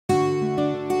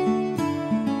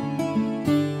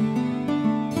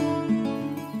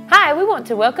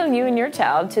to welcome you and your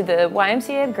child to the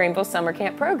YMCA of Greenville Summer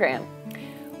Camp program.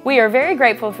 We are very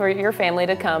grateful for your family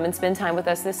to come and spend time with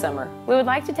us this summer. We would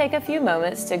like to take a few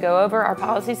moments to go over our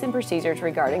policies and procedures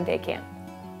regarding day camp.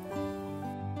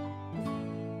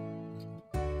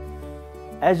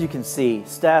 As you can see,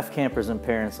 staff, campers, and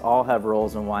parents all have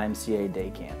roles in YMCA Day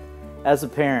Camp. As a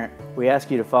parent, we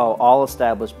ask you to follow all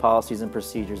established policies and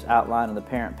procedures outlined in the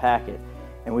parent packet,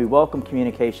 and we welcome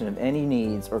communication of any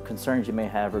needs or concerns you may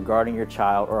have regarding your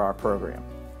child or our program.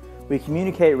 We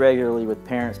communicate regularly with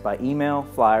parents by email,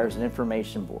 flyers, and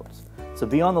information boards, so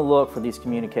be on the look for these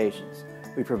communications.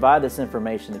 We provide this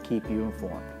information to keep you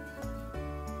informed.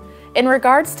 In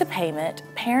regards to payment,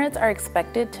 parents are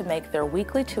expected to make their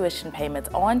weekly tuition payments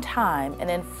on time and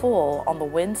in full on the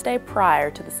Wednesday prior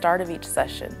to the start of each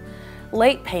session.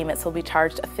 Late payments will be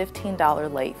charged a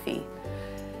 $15 late fee.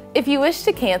 If you wish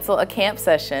to cancel a camp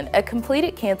session, a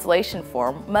completed cancellation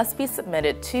form must be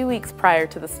submitted 2 weeks prior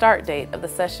to the start date of the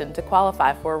session to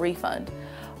qualify for a refund.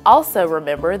 Also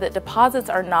remember that deposits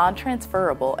are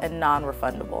non-transferable and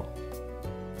non-refundable.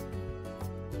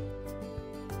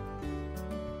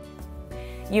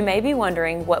 You may be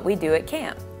wondering what we do at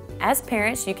camp. As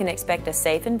parents, you can expect a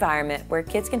safe environment where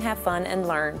kids can have fun and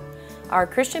learn. Our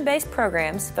Christian-based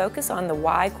programs focus on the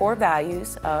Y core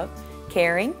values of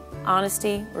caring,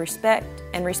 honesty, respect,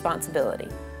 and responsibility.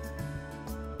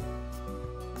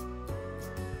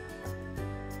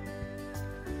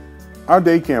 Our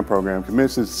day camp program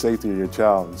commits to the safety of your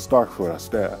child and starts with our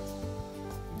staff.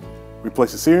 We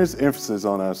place a serious emphasis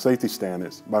on our safety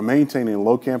standards by maintaining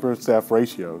low camper staff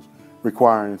ratios,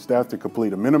 requiring staff to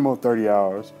complete a minimum of 30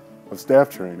 hours of staff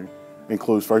training,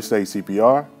 includes first aid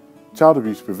CPR, child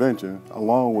abuse prevention,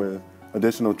 along with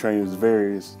additional training in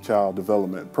various child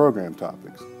development program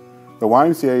topics. The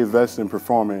YMCA invests in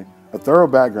performing a thorough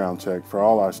background check for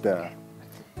all our staff.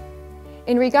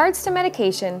 In regards to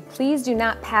medication, please do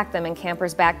not pack them in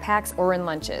campers' backpacks or in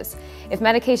lunches. If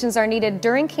medications are needed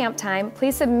during camp time,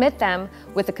 please submit them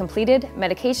with a completed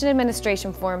medication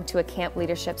administration form to a camp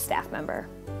leadership staff member.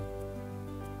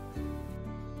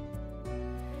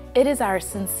 It is our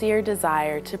sincere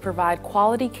desire to provide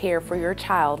quality care for your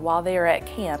child while they are at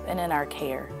camp and in our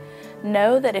care.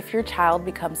 Know that if your child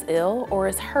becomes ill or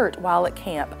is hurt while at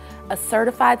camp, a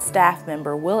certified staff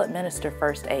member will administer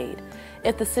first aid.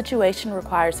 If the situation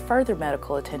requires further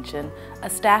medical attention, a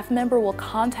staff member will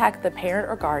contact the parent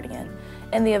or guardian.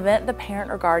 In the event the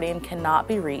parent or guardian cannot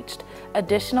be reached,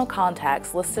 additional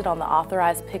contacts listed on the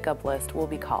authorized pickup list will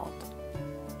be called.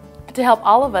 To help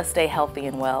all of us stay healthy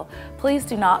and well, please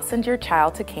do not send your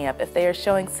child to camp if they are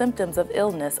showing symptoms of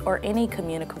illness or any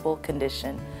communicable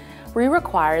condition. We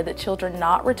require that children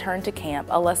not return to camp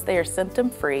unless they are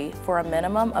symptom-free for a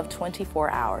minimum of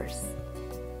 24 hours.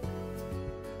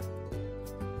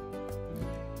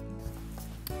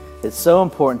 It's so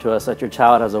important to us that your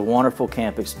child has a wonderful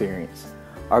camp experience.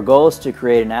 Our goal is to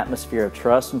create an atmosphere of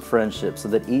trust and friendship so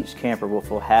that each camper will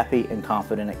feel happy and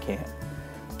confident at camp.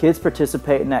 Kids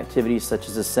participate in activities such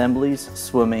as assemblies,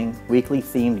 swimming, weekly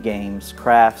themed games,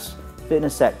 crafts,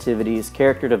 fitness activities,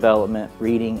 character development,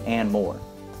 reading, and more.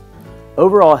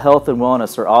 Overall health and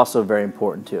wellness are also very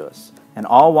important to us, and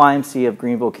all YMCA of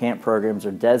Greenville camp programs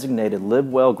are designated Live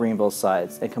Well Greenville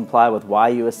sites and comply with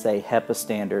YUSA HEPA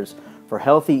standards for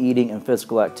healthy eating and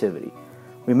physical activity.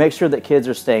 We make sure that kids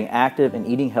are staying active and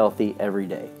eating healthy every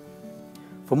day.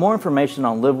 For more information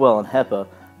on Live Well and HEPA,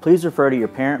 please refer to your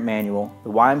parent manual, the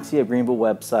YMCA of Greenville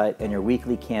website, and your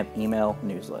weekly camp email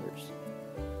newsletters.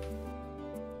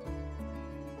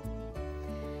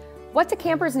 What do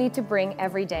campers need to bring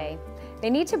every day? They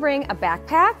need to bring a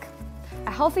backpack,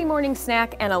 a healthy morning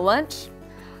snack and a lunch,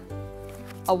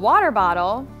 a water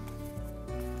bottle,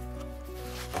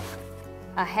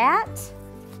 a hat,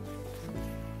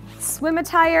 swim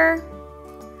attire,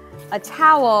 a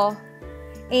towel,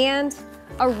 and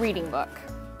a reading book.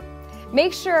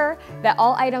 Make sure that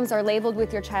all items are labeled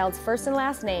with your child's first and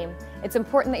last name. It's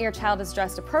important that your child is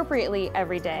dressed appropriately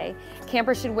every day.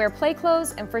 Campers should wear play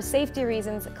clothes and, for safety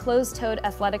reasons, closed-toed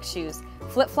athletic shoes.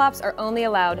 Flip-flops are only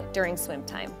allowed during swim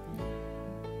time.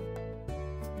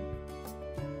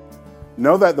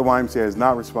 Know that the YMCA is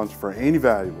not responsible for any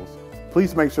valuables.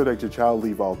 Please make sure that your child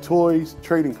leave all toys,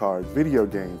 trading cards, video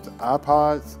games,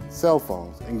 iPods, cell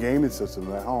phones, and gaming systems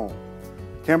at home.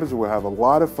 Campers will have a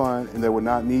lot of fun and they will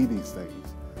not need these things.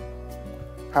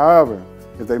 However,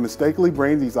 if they mistakenly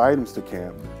bring these items to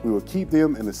camp, we will keep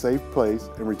them in a safe place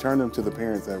and return them to the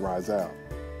parents that rise out.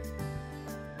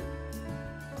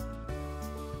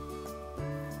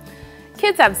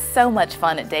 Kids have so much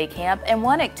fun at day camp, and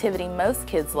one activity most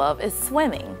kids love is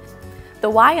swimming. The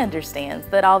Y understands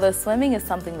that although swimming is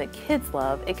something that kids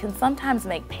love, it can sometimes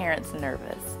make parents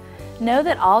nervous. Know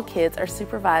that all kids are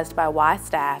supervised by Y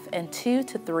staff and 2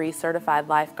 to 3 certified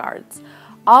lifeguards.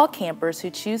 All campers who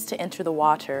choose to enter the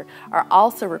water are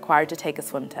also required to take a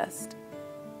swim test.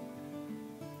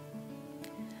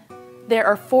 There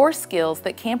are 4 skills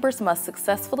that campers must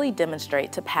successfully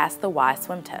demonstrate to pass the Y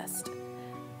swim test.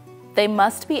 They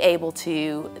must be able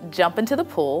to jump into the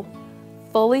pool,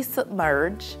 fully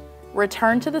submerge,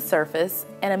 return to the surface,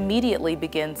 and immediately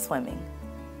begin swimming.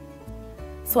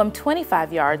 Swim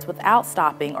 25 yards without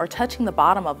stopping or touching the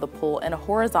bottom of the pool in a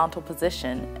horizontal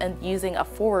position and using a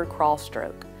forward crawl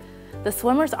stroke. The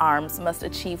swimmer's arms must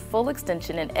achieve full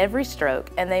extension in every stroke,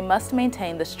 and they must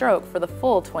maintain the stroke for the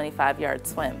full 25-yard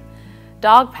swim.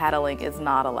 Dog paddling is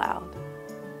not allowed.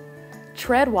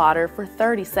 Tread water for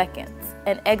 30 seconds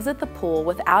and exit the pool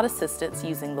without assistance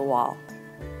using the wall.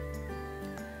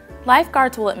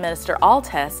 Lifeguards will administer all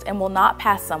tests and will not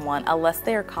pass someone unless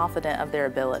they are confident of their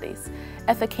abilities.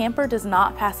 If a camper does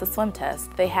not pass a swim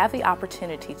test, they have the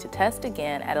opportunity to test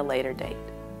again at a later date.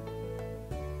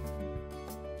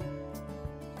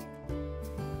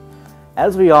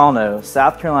 As we all know,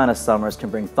 South Carolina summers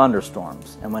can bring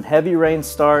thunderstorms, and when heavy rains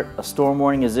start, a storm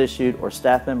warning is issued, or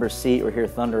staff members see or hear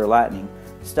thunder or lightning,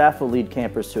 staff will lead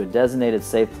campers to a designated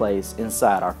safe place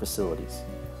inside our facilities.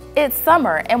 It's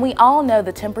summer, and we all know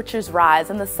the temperatures rise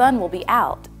and the sun will be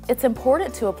out. It's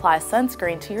important to apply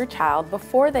sunscreen to your child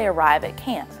before they arrive at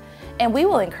camp, and we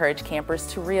will encourage campers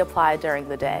to reapply during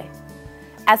the day.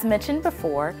 As mentioned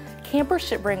before, campers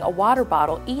should bring a water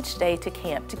bottle each day to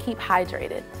camp to keep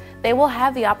hydrated. They will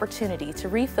have the opportunity to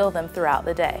refill them throughout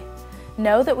the day.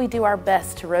 Know that we do our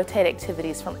best to rotate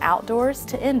activities from outdoors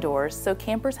to indoors so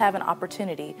campers have an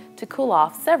opportunity to cool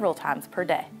off several times per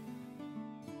day.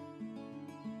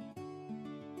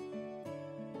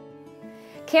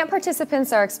 Camp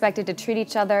participants are expected to treat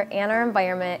each other and our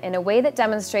environment in a way that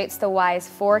demonstrates the Y's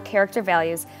 4 character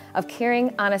values of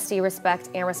caring, honesty, respect,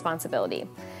 and responsibility.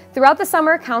 Throughout the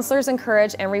summer, counselors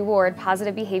encourage and reward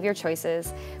positive behavior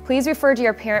choices. Please refer to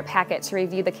your parent packet to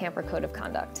review the camper code of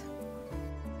conduct.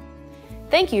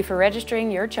 Thank you for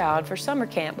registering your child for summer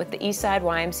camp with the Eastside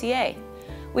YMCA.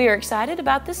 We are excited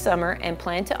about this summer and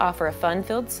plan to offer a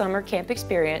fun-filled summer camp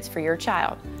experience for your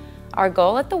child. Our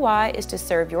goal at the Y is to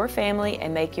serve your family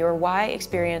and make your Y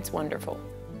experience wonderful.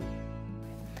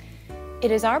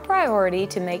 It is our priority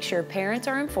to make sure parents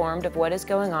are informed of what is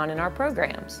going on in our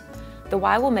programs. The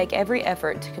Y will make every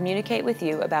effort to communicate with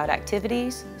you about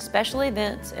activities, special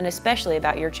events, and especially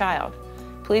about your child.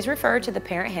 Please refer to the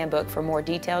Parent Handbook for more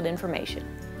detailed information.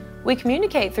 We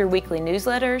communicate through weekly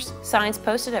newsletters, signs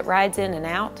posted at rides in and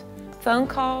out, phone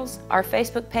calls, our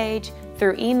Facebook page,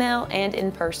 through email, and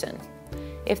in person.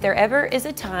 If there ever is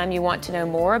a time you want to know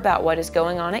more about what is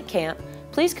going on at camp,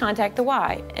 please contact the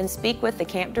Y and speak with the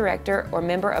camp director or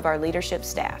member of our leadership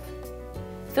staff.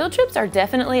 Field trips are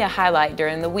definitely a highlight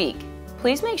during the week.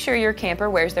 Please make sure your camper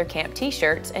wears their camp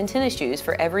t-shirts and tennis shoes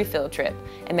for every field trip,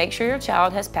 and make sure your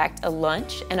child has packed a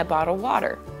lunch and a bottle of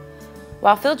water.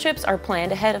 While field trips are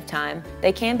planned ahead of time,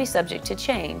 they can be subject to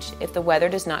change if the weather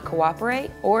does not cooperate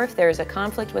or if there is a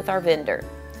conflict with our vendor.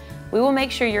 We will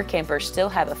make sure your campers still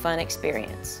have a fun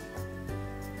experience.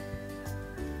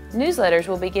 Newsletters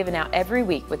will be given out every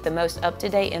week with the most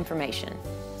up-to-date information.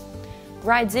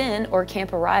 Rides in or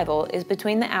camp arrival is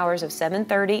between the hours of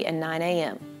 7:30 and 9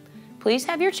 a.m. Please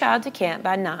have your child to camp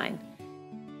by 9.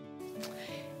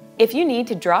 If you need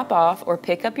to drop off or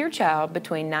pick up your child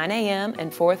between 9 a.m.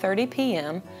 and 4:30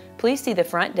 p.m., please see the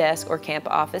front desk or camp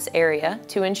office area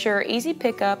to ensure easy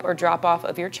pickup or drop off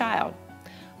of your child.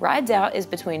 Rides out is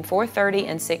between 4:30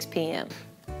 and 6 p.m.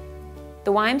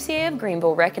 The YMCA of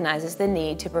Greenville recognizes the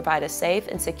need to provide a safe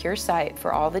and secure site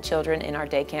for all the children in our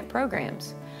day camp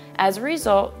programs. As a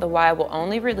result, the Y will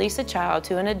only release a child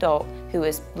to an adult who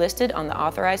is listed on the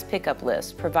authorized pickup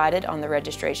list provided on the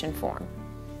registration form.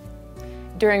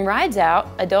 During rides out,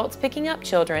 adults picking up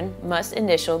children must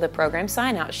initial the program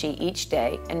sign-out sheet each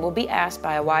day and will be asked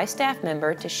by a Y staff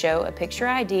member to show a picture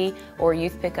ID or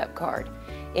youth pickup card.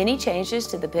 Any changes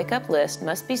to the pickup list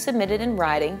must be submitted in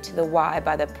writing to the Y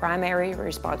by the primary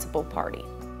responsible party.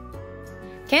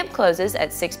 Camp closes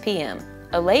at 6 p.m.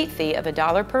 A late fee of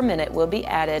 $1 per minute will be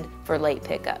added for late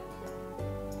pickup.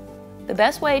 The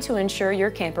best way to ensure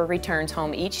your camper returns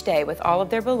home each day with all of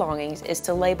their belongings is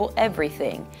to label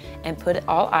everything and put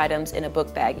all items in a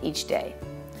book bag each day.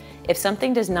 If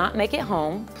something does not make it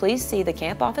home, please see the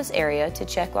camp office area to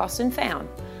check lost and found.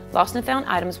 Lost and found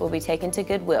items will be taken to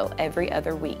Goodwill every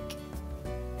other week.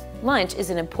 Lunch is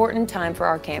an important time for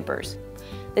our campers.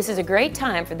 This is a great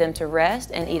time for them to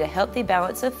rest and eat a healthy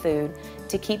balance of food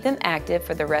to keep them active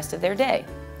for the rest of their day.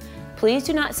 Please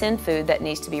do not send food that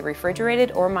needs to be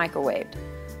refrigerated or microwaved.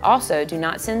 Also, do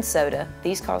not send soda.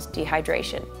 These cause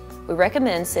dehydration. We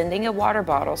recommend sending a water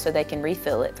bottle so they can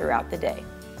refill it throughout the day.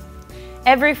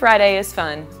 Every Friday is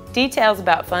fun. Details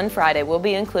about Fun Friday will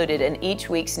be included in each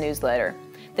week's newsletter.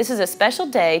 This is a special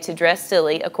day to dress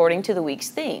silly according to the week's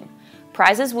theme.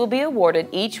 Prizes will be awarded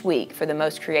each week for the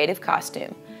most creative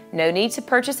costume. No need to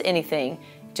purchase anything.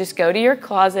 Just go to your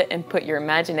closet and put your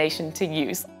imagination to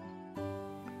use.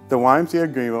 The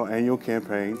YMCA Greenville annual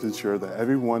campaigns ensure that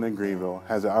everyone in Greenville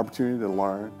has the opportunity to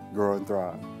learn, grow, and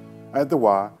thrive. At the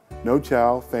Y, no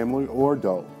child, family, or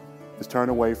adult is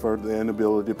turned away for the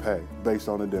inability to pay based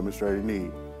on a demonstrated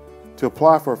need. To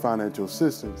apply for financial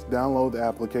assistance, download the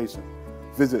application.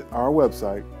 Visit our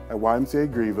website at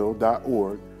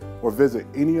ymcagreenville.org or visit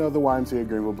any of the YMCA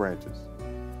Greenville branches.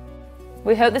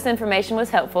 We hope this information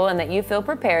was helpful and that you feel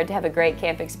prepared to have a great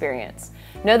camp experience.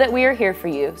 Know that we are here for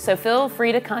you, so feel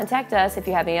free to contact us if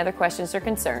you have any other questions or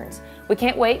concerns. We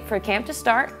can't wait for camp to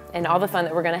start and all the fun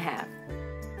that we're going to have.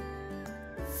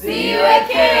 See you at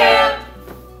camp!